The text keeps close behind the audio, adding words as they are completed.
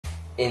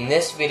In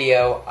this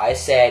video, I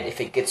said if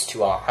it gets to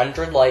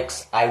 100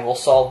 likes, I will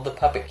solve the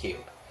puppet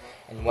cube.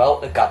 And well,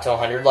 it got to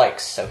 100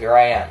 likes, so here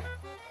I am.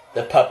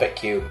 The puppet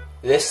cube.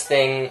 This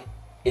thing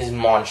is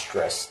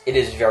monstrous. It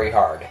is very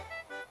hard.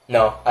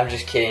 No, I'm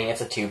just kidding,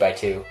 it's a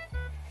 2x2.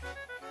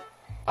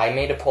 I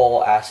made a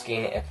poll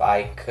asking if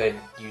I could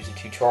use a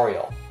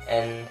tutorial,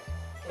 and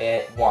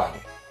it won.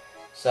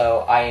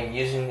 So I am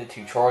using the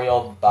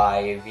tutorial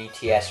by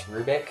VTS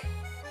Rubik,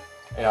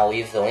 and I'll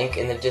leave the link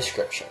in the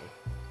description.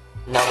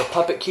 Now the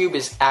puppet cube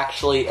is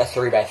actually a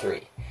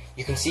 3x3.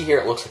 You can see here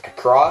it looks like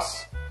a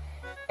cross,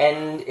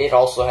 and it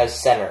also has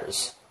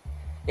centers.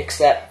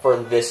 Except for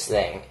this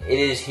thing. It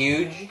is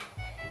huge,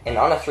 and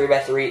on a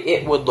 3x3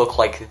 it would look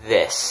like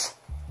this.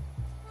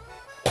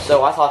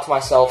 So I thought to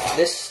myself,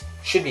 this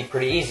should be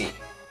pretty easy.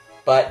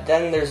 But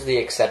then there's the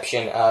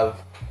exception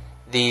of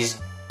these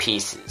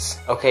pieces.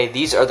 Okay,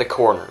 these are the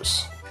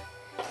corners.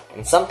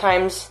 And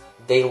sometimes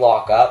they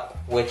lock up,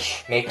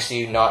 which makes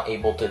you not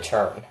able to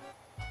turn.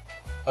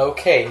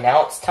 Okay,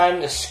 now it's time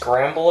to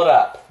scramble it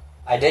up.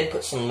 I did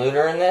put some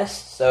lunar in this,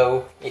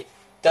 so it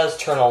does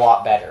turn a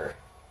lot better.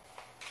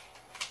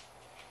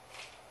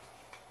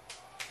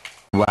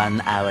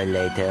 1 hour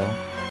later.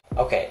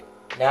 Okay,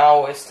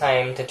 now it's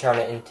time to turn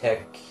it into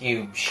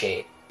cube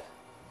shape.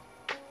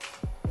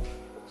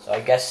 So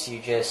I guess you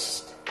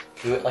just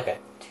do it like a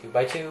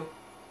 2x2.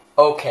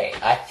 Okay,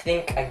 I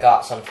think I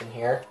got something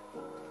here.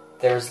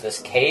 There's this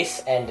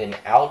case and an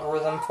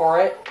algorithm for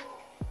it.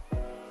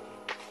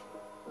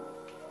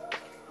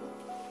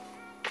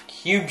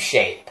 Cube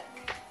shape.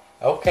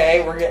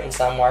 Okay, we're getting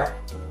somewhere.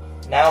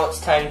 Now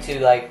it's time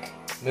to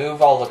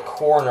move all the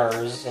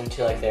corners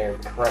into their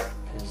correct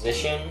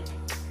position.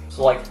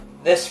 So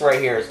this right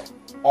here is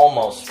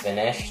almost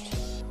finished.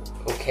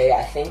 Okay,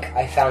 I think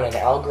I found an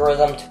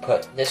algorithm to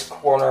put this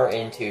corner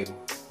into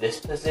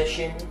this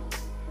position.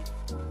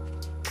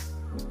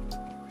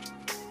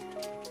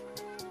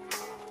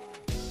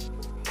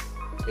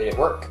 Did it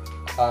work?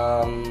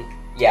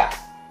 Yeah,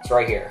 it's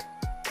right here.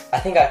 I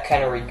think I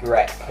kind of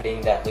regret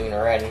putting that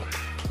lunar in.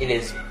 It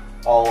is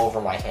all over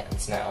my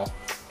hands now.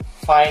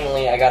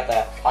 Finally, I got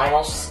the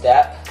final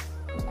step.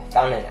 I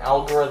found an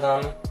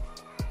algorithm.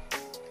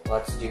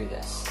 Let's do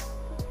this.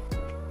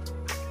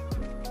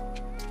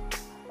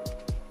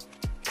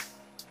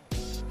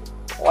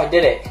 Oh, I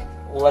did it.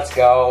 Let's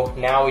go.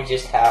 Now we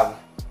just have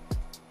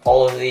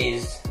all of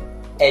these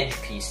edge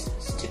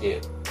pieces to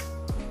do.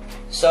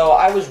 So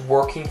I was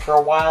working for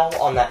a while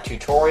on that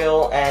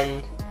tutorial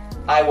and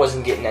I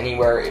wasn't getting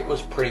anywhere. It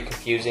was pretty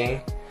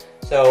confusing.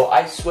 So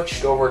I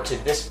switched over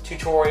to this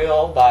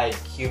tutorial by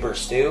Cuber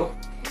Stu,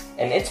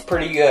 and it's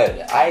pretty good.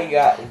 I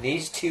got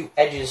these two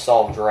edges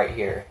solved right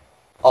here.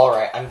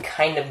 Alright, I'm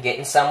kind of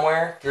getting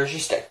somewhere. There's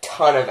just a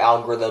ton of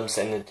algorithms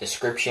in the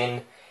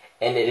description,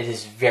 and it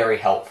is very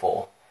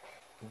helpful.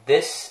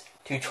 This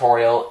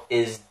tutorial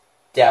is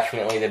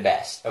definitely the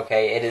best,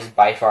 okay? It is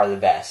by far the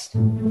best.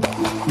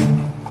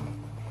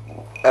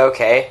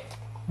 Okay,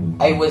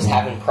 I was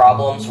having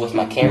problems with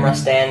my camera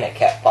stand that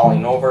kept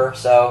falling over,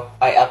 so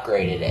I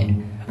upgraded it.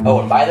 Oh,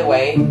 and by the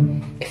way,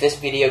 if this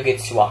video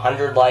gets to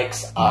 100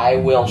 likes, I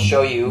will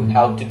show you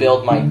how to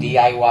build my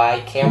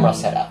DIY camera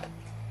setup.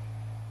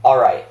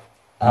 Alright,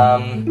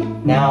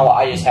 now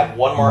I just have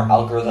one more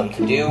algorithm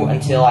to do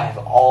until I have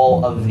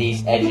all of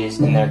these edges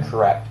in their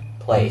correct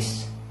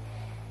place.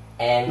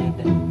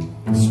 And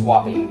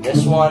swapping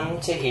this one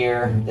to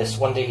here, this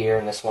one to here,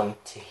 and this one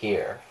to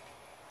here.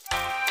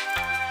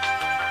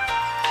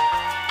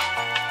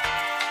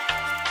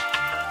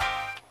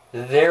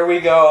 There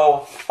we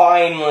go,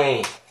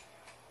 finally!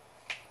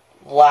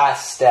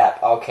 Last step,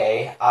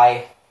 okay.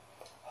 I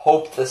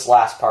hope this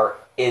last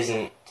part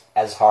isn't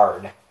as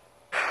hard.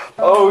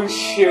 Oh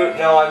shoot,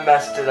 no, I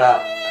messed it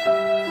up.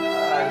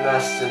 I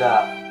messed it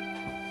up.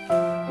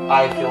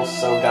 I feel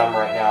so dumb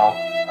right now.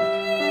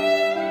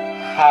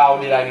 How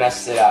did I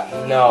mess it up?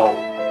 No.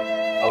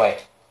 Oh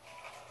wait.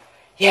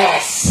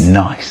 Yes!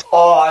 Nice.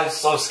 Oh, I was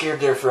so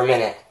scared there for a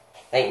minute.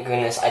 Thank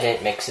goodness I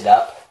didn't mix it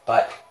up,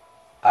 but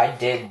I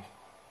did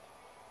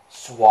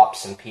swap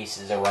some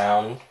pieces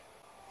around.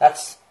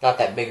 That's not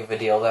that big of a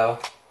deal though.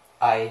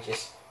 I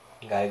just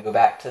gotta go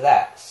back to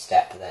that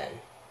step then.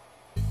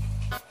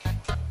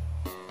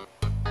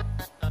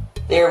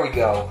 There we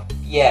go.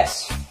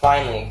 Yes,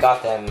 finally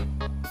got them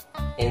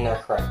in their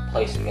correct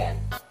place again.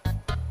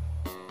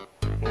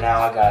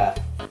 Now I gotta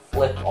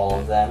flip all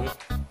of them.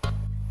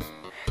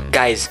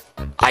 Guys,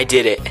 I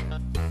did it.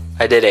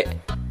 I did it.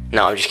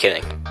 No, I'm just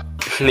kidding.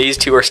 These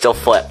two are still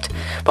flipped.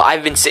 But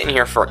I've been sitting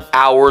here for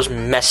hours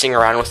messing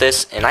around with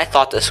this, and I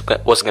thought this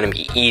was going to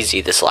be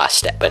easy, this last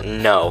step, but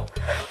no.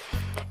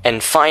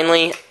 And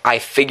finally, I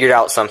figured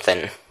out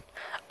something.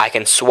 I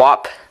can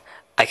swap,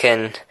 I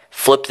can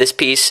flip this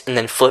piece, and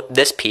then flip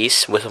this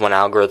piece with one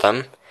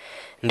algorithm,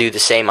 and do the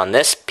same on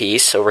this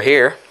piece over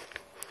here.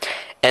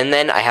 And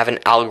then I have an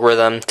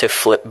algorithm to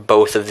flip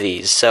both of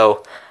these.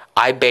 So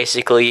I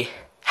basically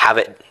have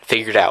it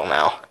figured out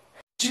now.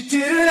 You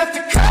didn't have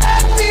to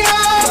cut me off.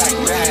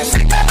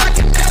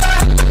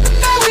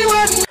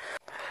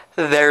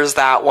 There's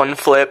that one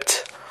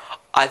flipped.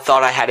 I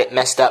thought I had it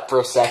messed up for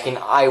a second.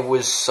 I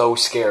was so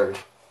scared.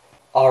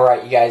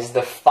 Alright, you guys,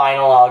 the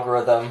final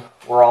algorithm.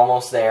 We're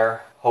almost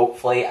there.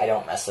 Hopefully, I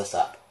don't mess this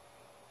up.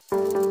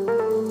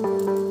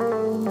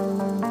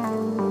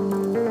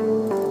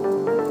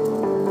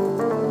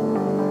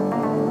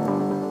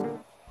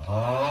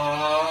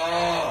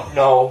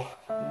 No.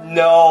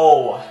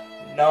 No!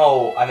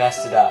 No, I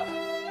messed it up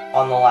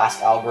on the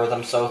last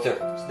algorithm, so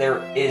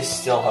there is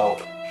still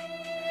hope.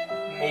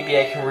 Maybe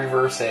I can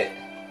reverse it.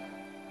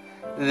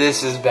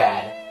 This is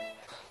bad.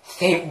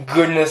 Thank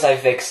goodness I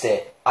fixed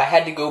it. I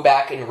had to go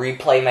back and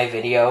replay my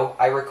video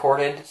I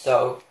recorded,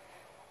 so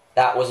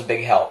that was a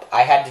big help.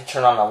 I had to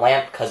turn on a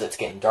lamp because it's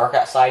getting dark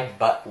outside,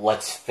 but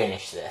let's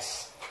finish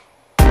this.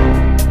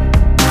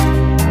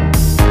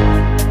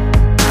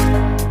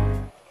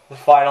 The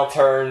final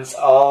turns.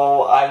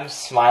 Oh, I'm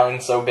smiling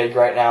so big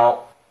right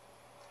now.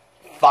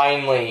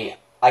 Finally,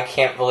 I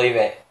can't believe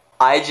it.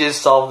 I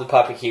just solved the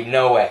puppet cube.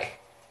 No way.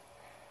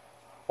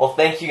 Well,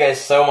 thank you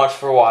guys so much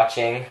for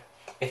watching.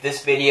 If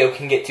this video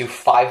can get to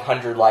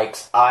 500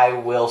 likes, I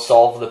will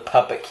solve the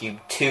puppet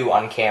cube 2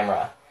 on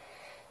camera.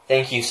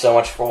 Thank you so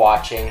much for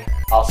watching.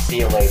 I'll see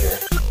you later.